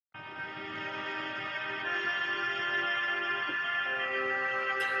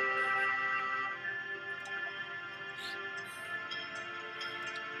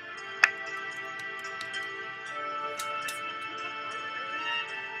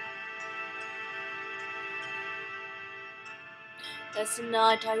Last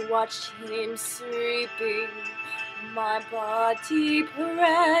night I watched him sleeping, my body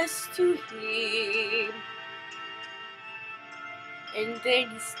pressed to him. And then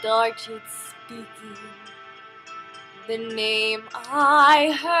he started speaking. The name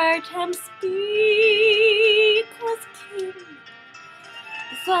I heard him speak was Kim.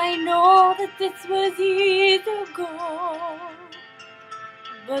 Yes, I know that this was years ago,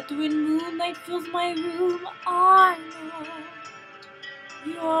 but when moonlight fills my room, I know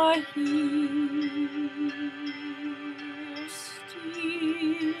you're here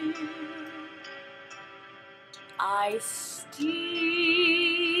still.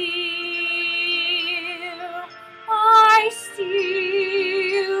 I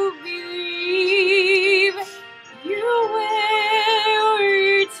still believe you will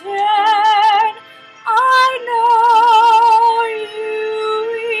return. I know you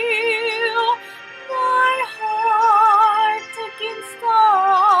will. My heart against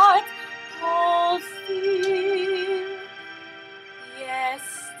heart holds still. Yes,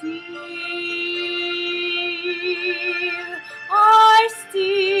 still. I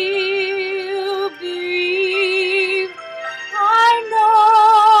still believe. I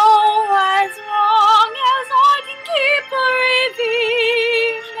know as long as I can keep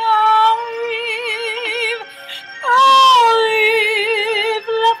breathing, I'll live. I'll live.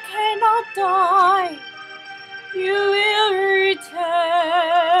 Love cannot die. You will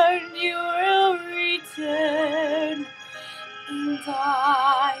return. You will return. And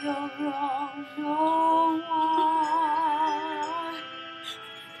I'll wrong no one.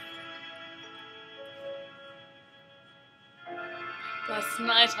 Last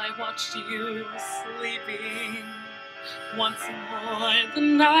night I watched you sleeping. Once more the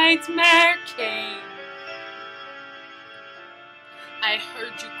nightmare came. I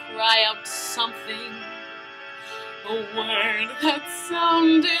heard you cry out something, a word that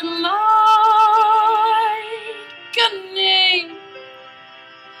sounded like a name.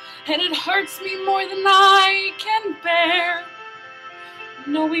 And it hurts me more than I can bear,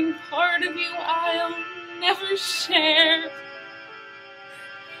 knowing part of you I'll never share.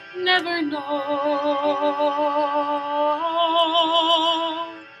 Never know,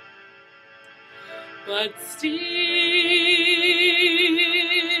 but still,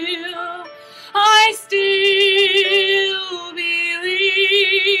 I still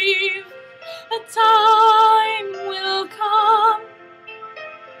believe a time will come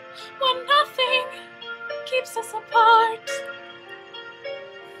when nothing keeps us apart.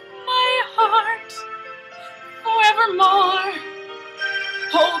 My heart forevermore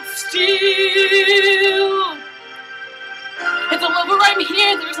hold still. It's all over, I'm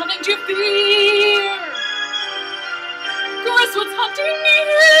here, there's nothing to fear. Chris, what's hunting you?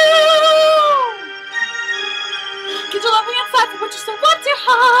 Can't you love me inside for what you still want to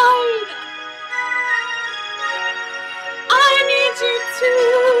hide? I need you to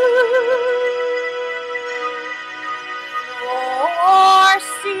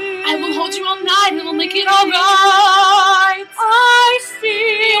foresee. I will hold you all night and we'll make it alright.